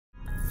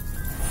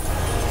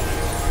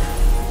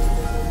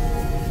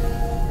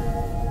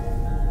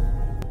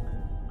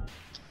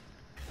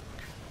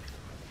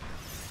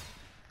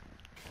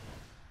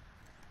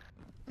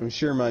I'm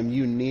sure my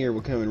mutineer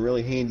will come in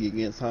really handy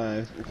against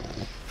Hive.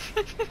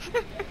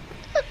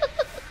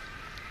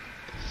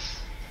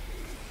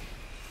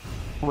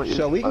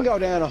 So we can go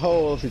down a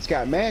hole if it's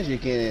got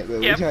magic in it, but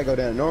we try to go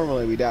down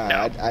normally, we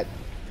die.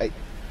 No.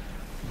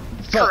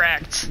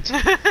 Correct.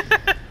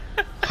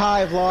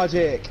 Hive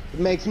logic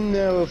makes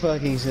no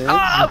fucking sense.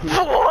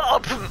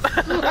 Ow,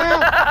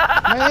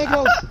 my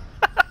ankles!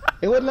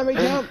 It wouldn't let me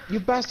jump,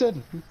 you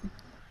bastard!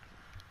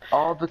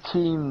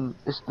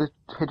 Is the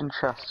hidden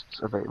chests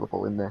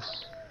available in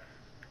this?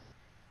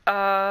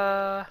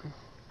 I'm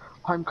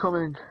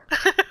coming.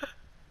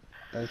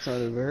 That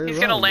sounded very He's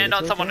wrong, gonna land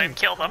on okay. someone and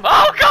kill them.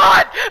 Oh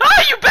god!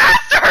 Oh, you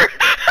bastard!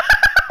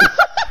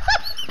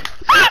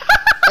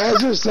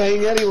 As you're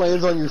saying that, he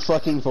lands on your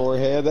fucking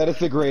forehead. That is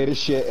the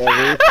greatest shit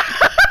ever.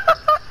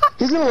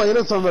 He's gonna land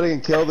on somebody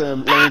and kill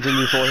them, lands on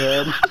your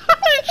forehead.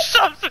 It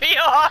shoves me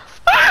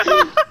off!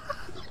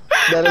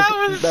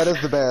 That is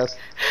the best.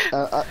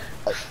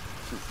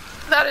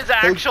 That is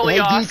actually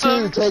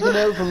awesome. D2, take a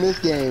note from this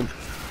game.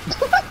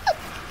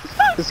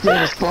 This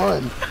game is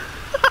fun.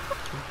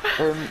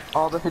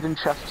 Are the hidden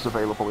chests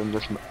available in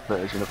this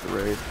version of the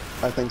raid?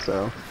 I think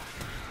so.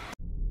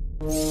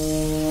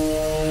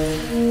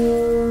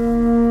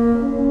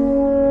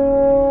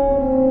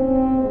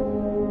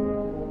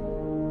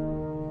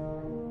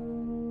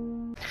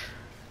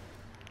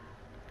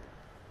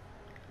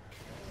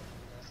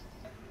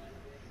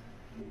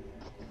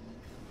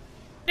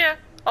 Yeah,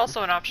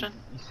 also an option.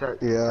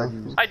 Yeah.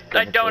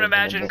 I don't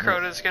imagine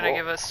Crota's gonna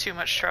give us too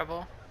much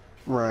trouble.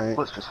 Right.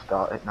 Let's just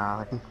start it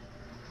now.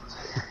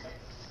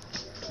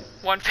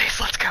 One face,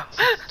 let's go.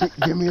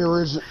 Give me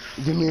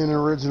an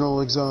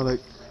original exotic.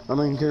 I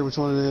don't even care which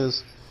one it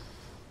is.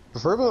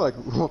 Preferably like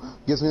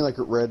gives me like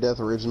Red Death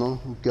original.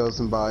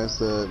 Goes and buys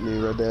the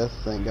new Red Death.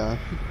 Thank God.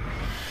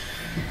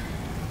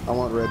 I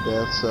want Red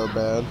Death so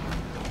bad.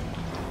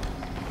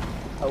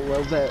 I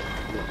love that.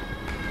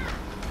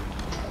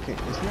 Okay,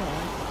 it's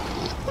not.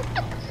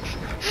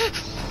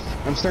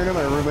 I'm staring at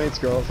my roommate's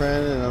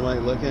girlfriend and I'm like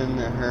looking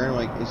at her and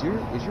I'm like, is your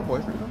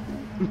boyfriend home?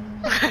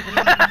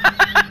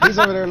 He's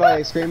over there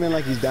like screaming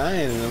like he's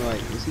dying and I'm like,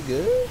 is he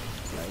good?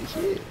 Like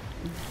shit.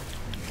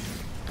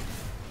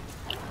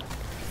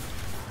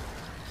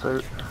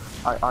 So,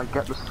 I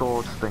get the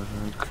sword thing,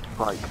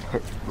 like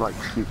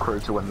shoot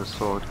Crota when the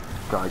sword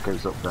guy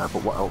goes up there,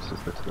 but what else is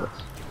there to this?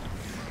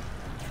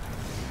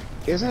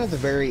 Isn't it at the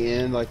very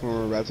end, like when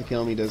we're about to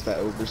kill him, he does that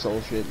oversoul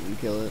shit and you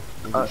kill it?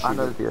 I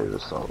know the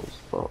oversouls,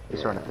 but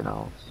is there anything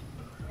else?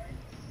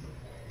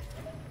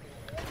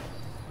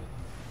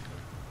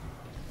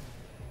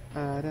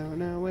 I don't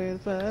know where the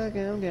fuck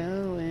I'm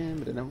going,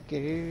 but I don't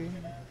care.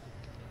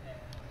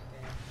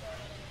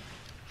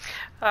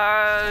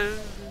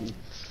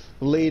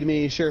 Lead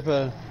me,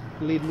 Sherpa.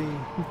 Lead me.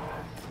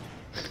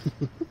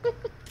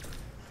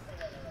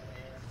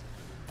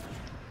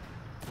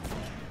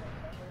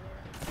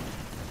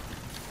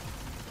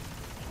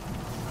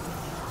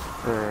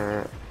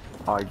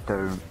 I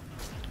don't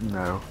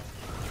know.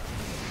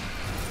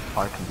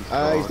 I can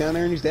be he's down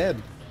there and he's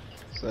dead.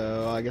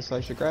 So I guess I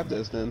should grab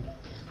this then.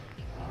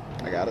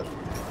 I got it.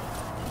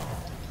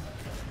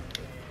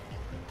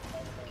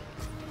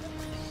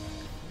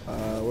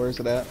 Where's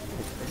it at?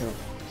 I can't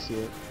see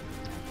it.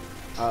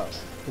 Oh,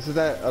 this is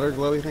that other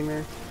glowy thing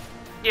there?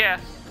 Yeah.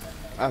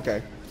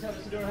 Okay.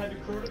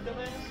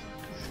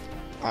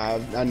 I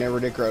never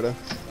did Crota.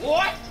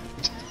 What?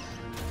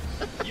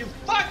 You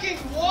fucking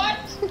what?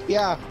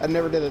 Yeah, I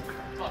never did it.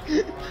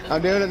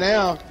 I'm doing it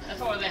now. That's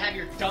why they have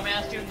your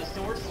dumbass doing the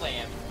sword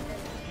slam.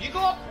 You go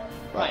up.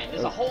 Right,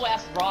 there's a whole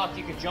ass rock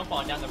you can jump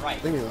on down the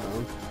right. Leave me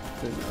alone.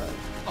 Didn't know that.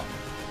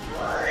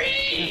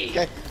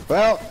 Okay.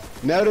 Well,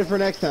 noted for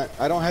next time.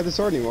 I don't have the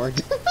sword anymore.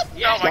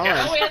 Yeah, oh my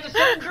god. Oh, we have the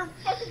sword. You're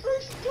fucking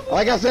person.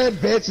 Like I said,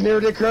 bitch, never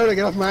did Crota.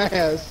 Get off my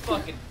ass.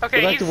 Fucking.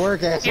 Okay, Go back to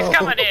work, asshole. he's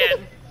coming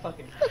in.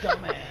 Fucking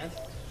dumbass.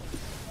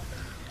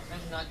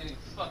 Imagine not doing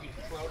fucking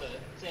Crota,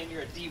 saying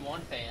you're a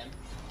D1 fan.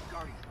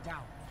 Guardian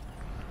down.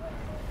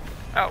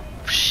 Oh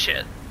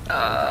shit.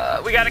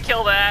 We gotta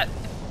kill that.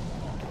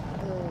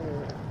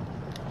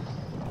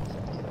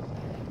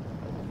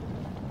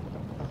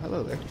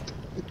 Hello there.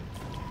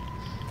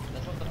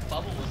 That's what the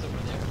bubble was over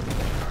there.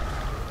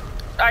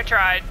 I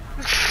tried.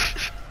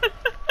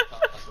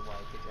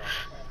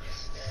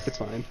 It's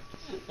fine.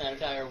 That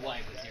entire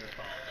wife was your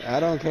fault. I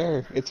don't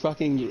care. It's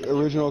fucking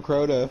original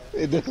Crota.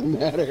 It doesn't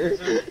matter.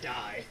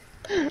 Die.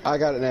 I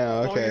got it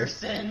now. For Okay. your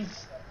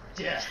sins,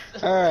 death.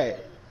 All right.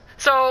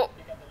 So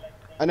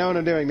I know what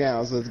I'm doing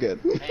now, so it's good.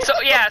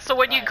 so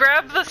when you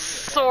grab the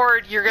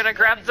sword, you're gonna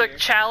grab the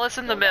chalice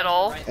in the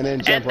middle, And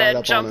then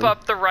jump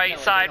up the right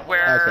side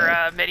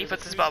where Mitty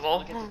puts his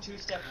bubble. Look at the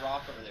two-step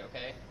rock over there,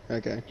 okay?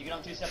 Okay. You get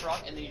on two-step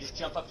rock, and then you just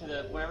jump up to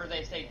the wherever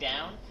they say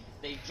down.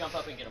 They jump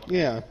up and get them.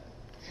 Yeah.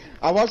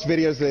 I watched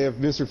videos of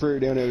Mr. Fruit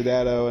doing it with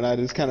Dado, and I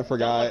just kind of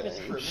forgot.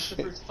 Mr.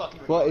 Fruit's fucking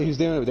Well, he was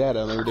doing it with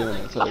Dado, and they were doing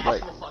it, so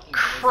like.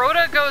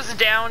 Crota goes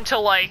down to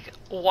like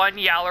one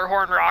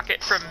Yallerhorn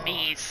rocket from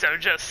me, so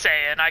just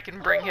saying, I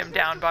can bring him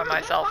down by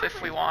myself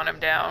if we want him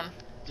down.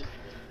 Just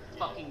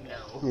fucking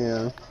no.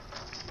 Yeah.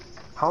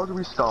 How do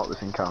we start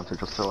this encounter,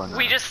 just so I know?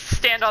 We just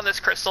stand on this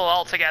crystal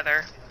all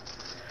together.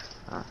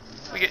 Ah.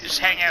 We could just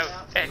hang out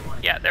and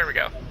yeah, there we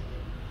go.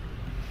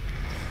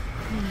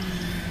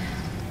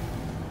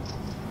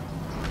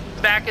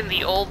 Back in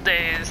the old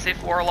days,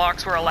 if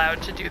warlocks were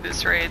allowed to do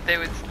this raid, they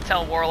would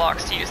tell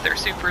warlocks to use their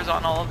supers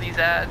on all of these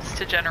ads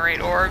to generate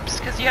orbs,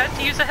 because you had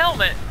to use a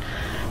helmet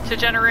to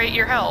generate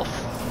your health.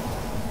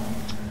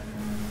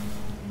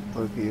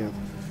 Fuck you.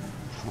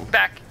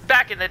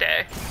 Back in the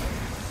day.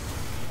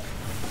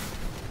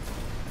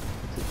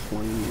 It's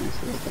 20 years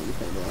for that thing to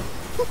come down.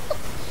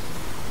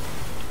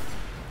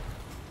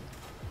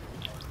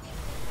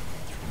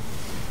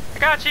 I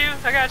got you,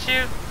 I got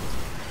you.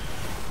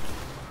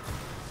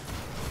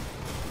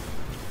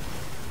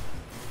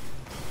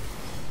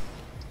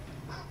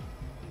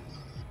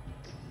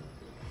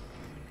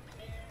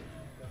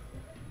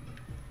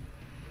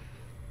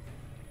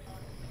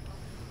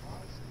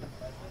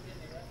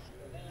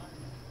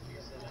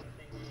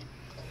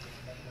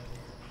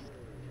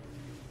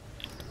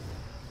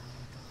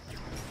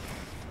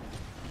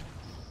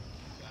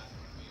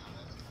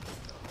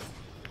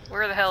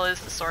 Where the hell is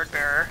the sword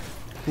bearer?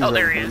 He's Oh,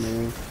 there right he is.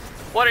 behind me.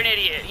 What an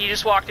idiot. He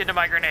just walked into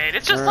my grenade.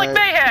 It's just like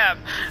Alright. mayhem!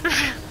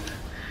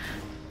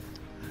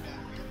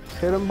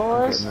 Hit him,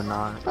 boys. Getting the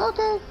knife.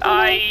 Okay.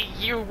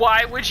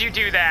 Why would you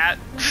do that?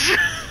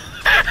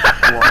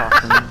 What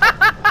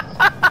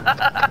happened?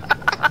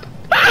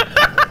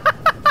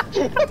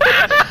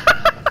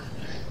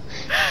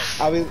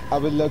 I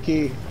was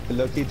low-key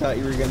thought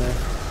you were gonna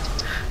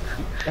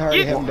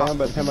already hit him down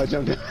by the time I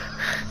jumped in.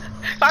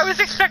 I was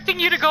expecting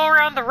you to go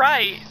around the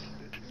right.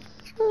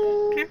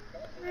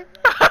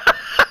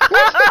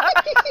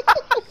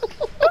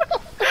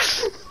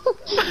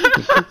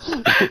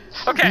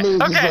 Okay, Me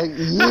just okay. like,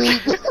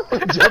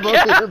 yeet, jump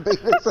up here and beat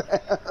his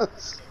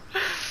ass.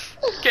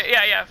 Okay,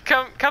 yeah.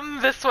 Come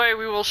this way,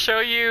 we will show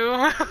you.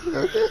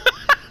 Okay.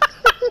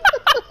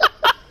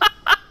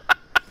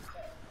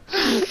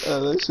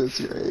 Oh, that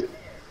shit's great.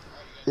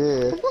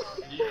 Yeah. Did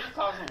you just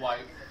cause a wipe?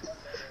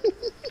 Did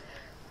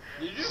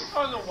you just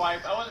cause a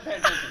wipe? I wasn't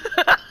paying attention.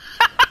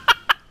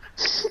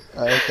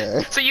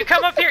 Okay. So you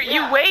come up here, you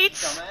Yeah, wait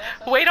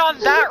on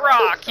that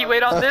rock, you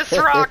wait on this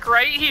rock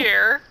right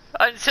here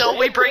until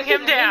we bring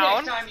him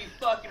down. Next time, you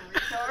fucking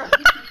retard.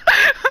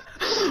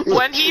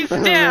 When he's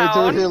Ray's over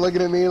down, here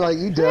looking at me like,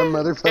 you dumb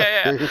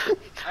motherfucker. Yeah.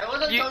 I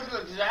wasn't You- told you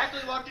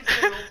exactly what to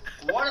do,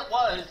 what it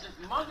was.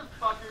 Just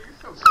motherfucker, you're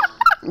so dumb.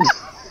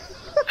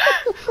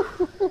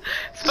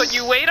 but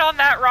you wait on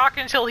that rock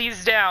until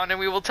he's down, and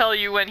we will tell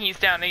you when he's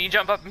down, and you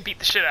jump up and beat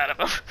the shit out of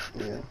him.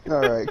 Yeah.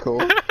 Alright,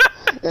 cool.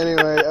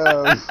 Anyway,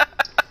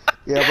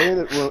 yeah,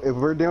 if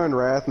we're doing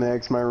Wrath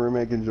next, my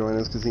roommate can join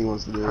us because he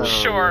wants to do it.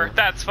 Sure,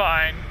 that's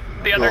fine.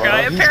 The other Well,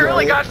 guy he's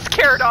apparently right. got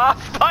scared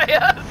off by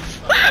us.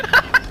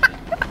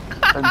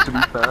 And to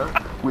be fair,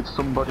 with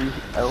somebody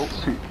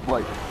else who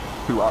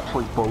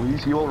actually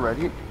bullies you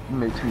already, it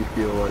makes me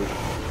feel like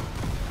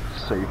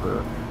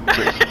safer.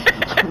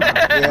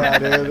 Yeah,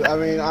 dude. I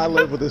mean, I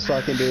live with this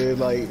fucking dude.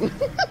 Like,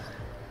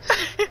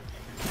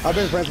 I've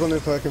been friends with him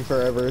fucking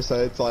forever, so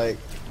it's like,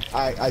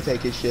 I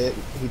take his shit,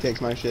 he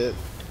takes my shit.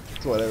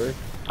 It's whatever.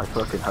 I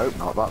fucking hope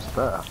not, that's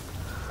fair.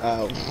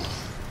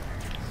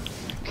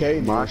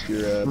 Okay, Marsh. Nash,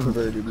 your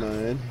perverted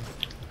mind.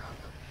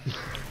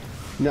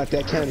 Not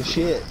that kind of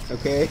shit,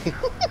 okay?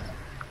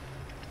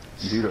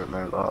 You don't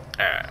know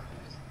that.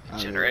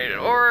 Generated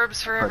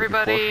orbs for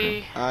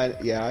everybody.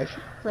 I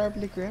should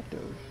probably grab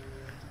those.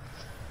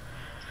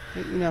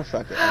 You know,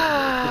 fuck it.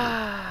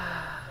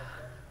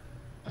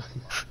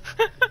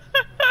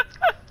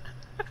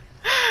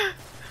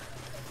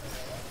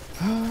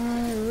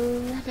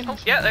 Oh,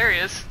 yeah, there he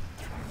is.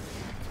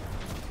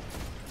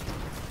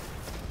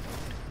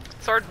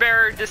 Sword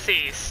bearer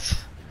deceased.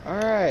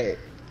 Alright.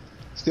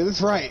 Let's do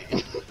this right.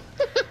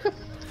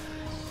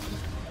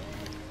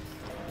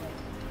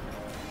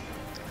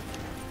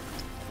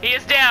 He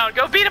is down.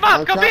 Go beat him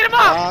up. Go beat him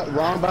up.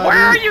 Wrong button. Where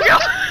are you going?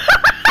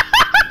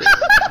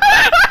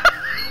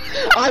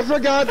 I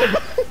forgot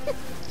the.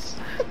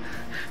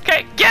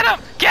 Okay, get him.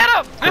 Get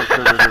him.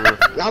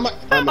 I'm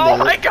Oh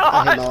my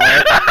God.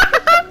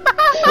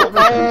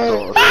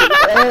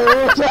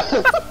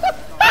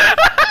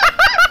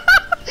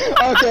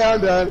 Okay, I'm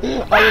done.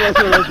 I'm gonna let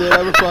you do it.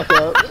 I'm a fuck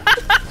up.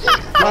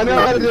 I know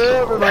how to do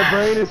it, but my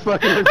brain is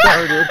fucking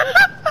retarded.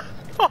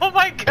 Oh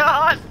my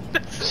God.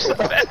 This is so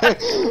bad.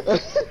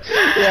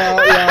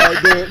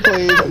 Yeah, do it,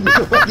 please. I'm just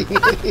a fucking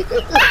idiot. You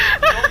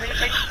want me to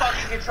take the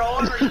fucking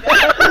controller or you dead?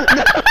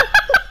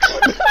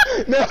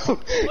 No,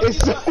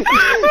 listen,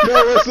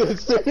 as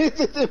soon as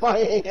it's in my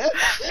hand,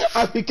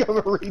 I become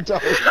a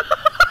retard.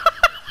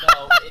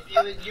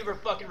 No, you were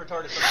fucking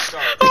retarded from the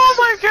start. Oh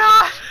my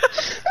God.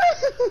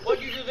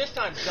 What'd you do this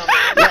time,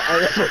 dumbass?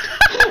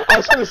 I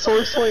was trying to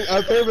sword swing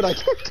up there, but I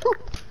kept going.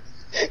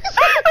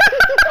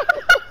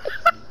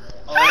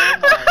 Oh my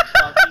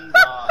fucking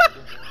God.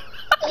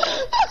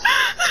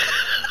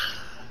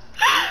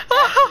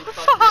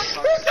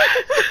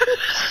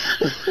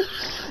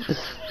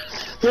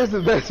 Here's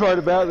the best part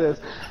about this.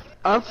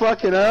 I'm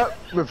fucking up,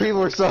 but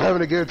people are still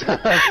having a good time.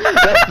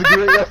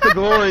 That's the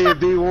glory of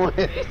D1.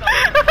 Based on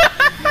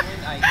what you're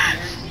doing, I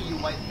guarantee you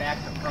wipe back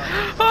the front.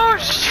 Oh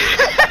shit!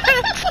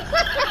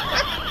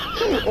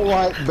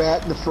 Wipe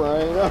back the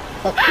frame.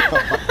 Oh,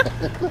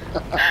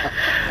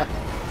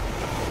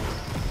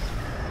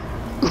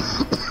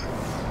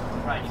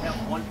 Right, you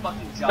have one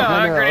fucking Oh, job.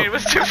 that grenade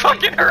was too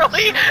fucking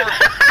early.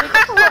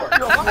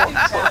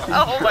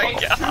 Oh my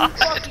god.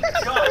 Two fucking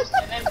jumps,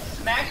 and then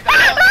smash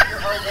back up with your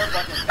R1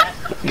 button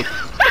faster.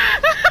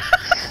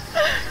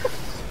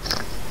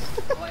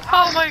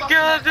 Oh my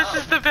god, this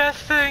is the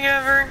best thing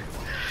ever.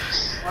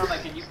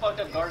 Can you fucked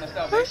up Garden of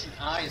Salvation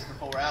eyes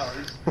for 4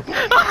 hours?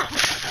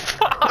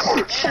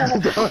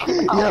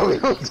 yeah, we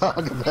don't talk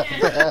about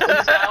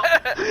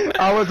that.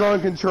 I was on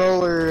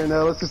controller, and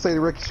let's just say the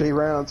ricochet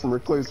rounds from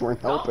Recluse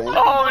weren't helping.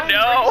 Oh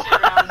no!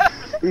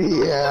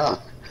 Yeah.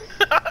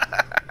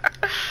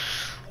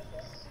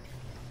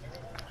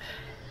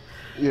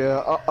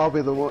 Yeah, I'll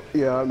be the one.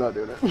 Yeah, I'm not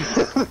doing it. I'll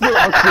shoot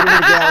him in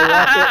the galley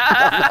rocket.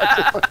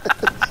 I'm not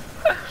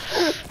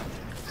doing it.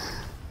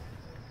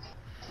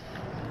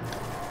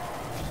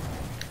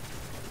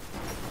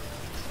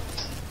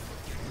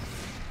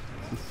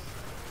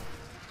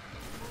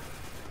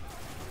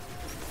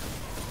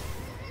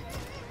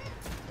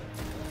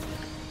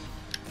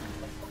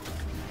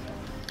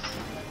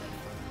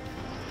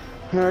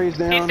 Harry's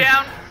down. He's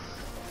down.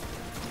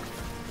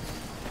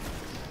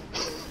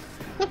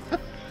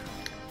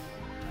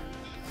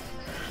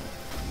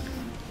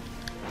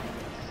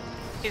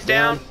 He's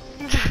down.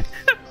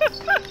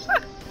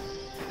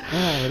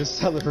 Oh, this is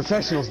how the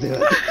professionals do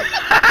it.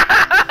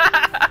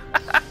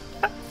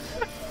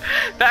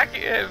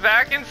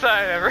 Back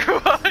inside,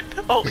 everyone.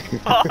 Holy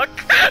fuck.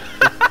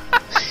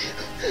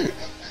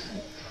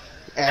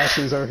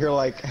 Ashen's over here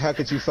like, how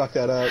could you fuck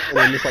that up? And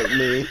I'm just like,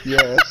 me,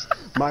 yes,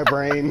 my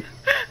brain.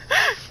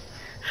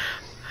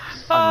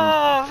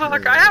 Oh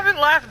fuck! I haven't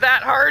laughed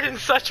that hard in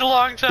such a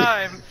long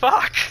time.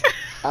 Fuck.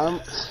 I'm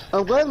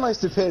glad my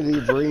stupidity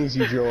brings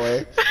you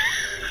joy.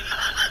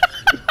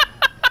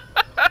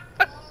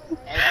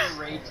 Every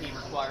raid team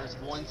requires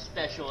one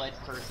special ed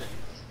person.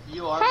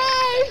 You are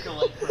the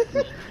special ed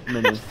person.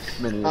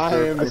 Mini. I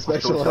am the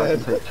special ed.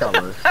 What,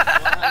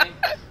 honey?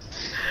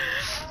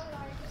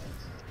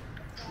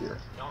 Yeah.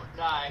 Don't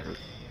die.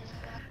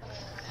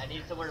 I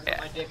need somewhere to put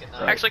my dick at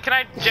night. Actually, can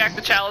I jack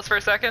the chalice for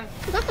a second?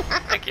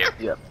 Thank you.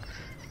 Yep.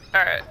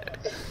 Alright.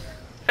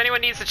 If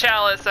anyone needs the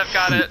chalice, I've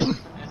got it.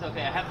 It's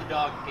okay, I have the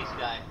dog in case you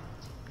die.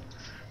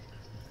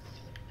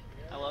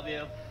 I love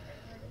you.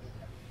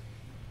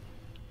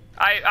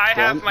 I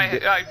have my.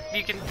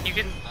 You can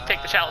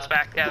take the chalice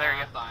back. Yeah, there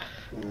you go. Fine.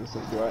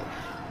 Do I?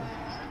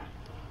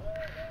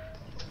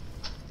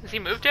 Has he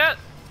moved yet?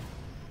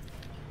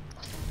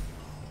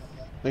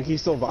 I think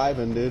he's still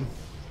vibing, dude.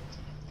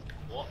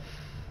 What?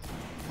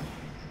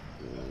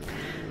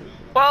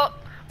 Well,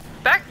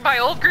 back my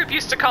old group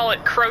used to call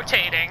it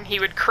crotating. He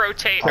would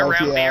crotate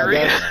around the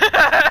area.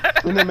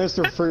 In the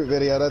Mr. Fruit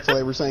video, that's why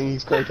they were saying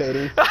he's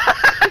crotating.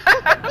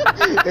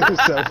 It was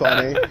so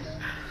funny.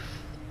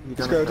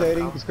 He's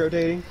crotating. He's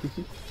crotating.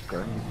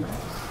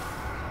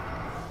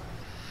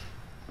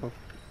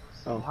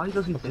 Oh. Why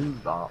does he do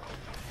that?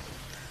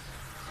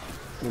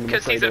 I'm 'Cause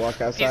afraid he's to a-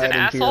 walk outside he's an and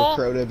hear asshole?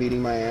 Crota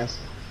beating my ass.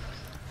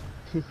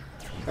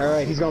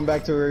 Alright, he's going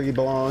back to where he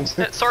belongs.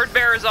 Sword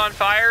bearer's on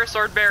fire.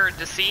 Sword bearer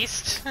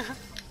deceased.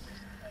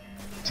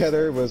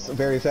 Tether was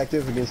very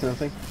effective against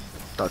nothing.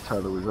 That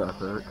tether was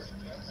epic.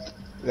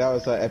 That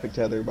was an epic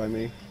tether by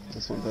me.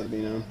 Just want that to be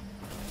known.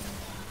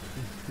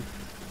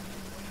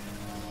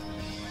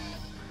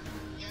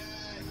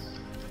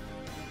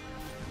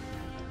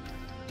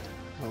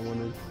 I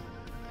wanted.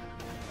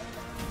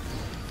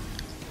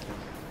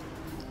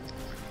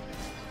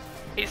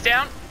 He's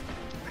down.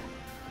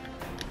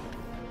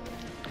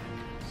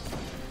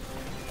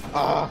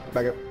 Ah,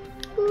 back up.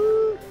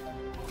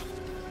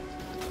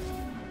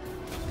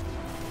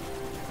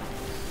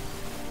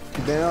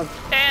 He's down.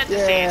 And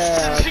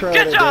Yeah, deceased. Crota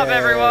Good job, dead.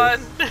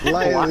 everyone.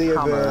 Light of the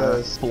Hammer.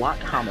 abyss. Black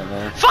Hammer,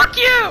 man. Fuck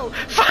you!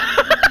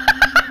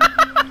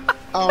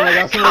 Oh my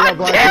god, somebody got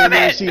black damn in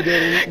and it! she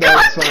didn't.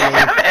 That's funny.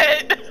 Damn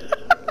it!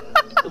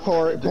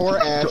 Poor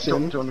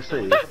Ashen. Do you want to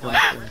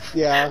see?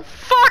 Yeah,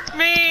 Fuck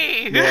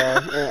me! yeah.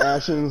 And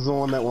Ashen's the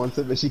one that wants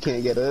it, but she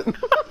can't get it.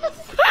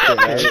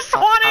 I just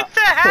wanted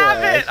to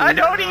have it. I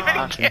don't even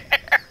Ashen.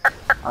 care.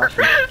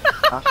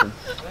 Ashen.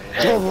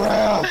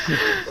 Giraffe!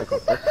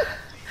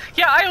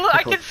 Yeah,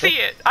 I can see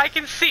it. I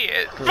can see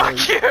it.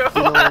 Fuck you. You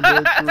know what,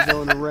 bitch? We're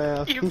going to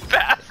Wrath. You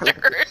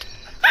bastard.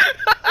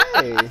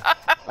 Hey.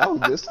 Oh,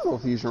 this little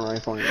fusion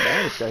rifle ain't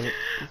bad. It's got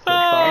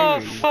Oh, I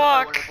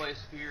fuck. want to play a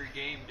spear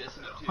game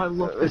Destiny 2. I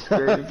love this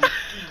game.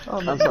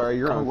 I'm sorry,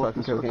 you're on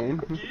fucking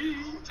cocaine.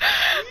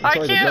 I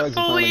sorry, the drugs can't have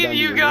finally believe gotten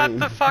you your got name.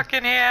 the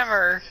fucking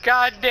hammer.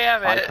 God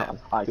damn I it.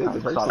 Dude, the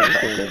can't first stop time I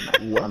it.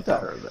 came, what I'm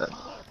better at it.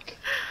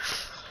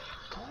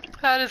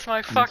 That is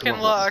my fucking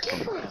luck.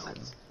 Come on.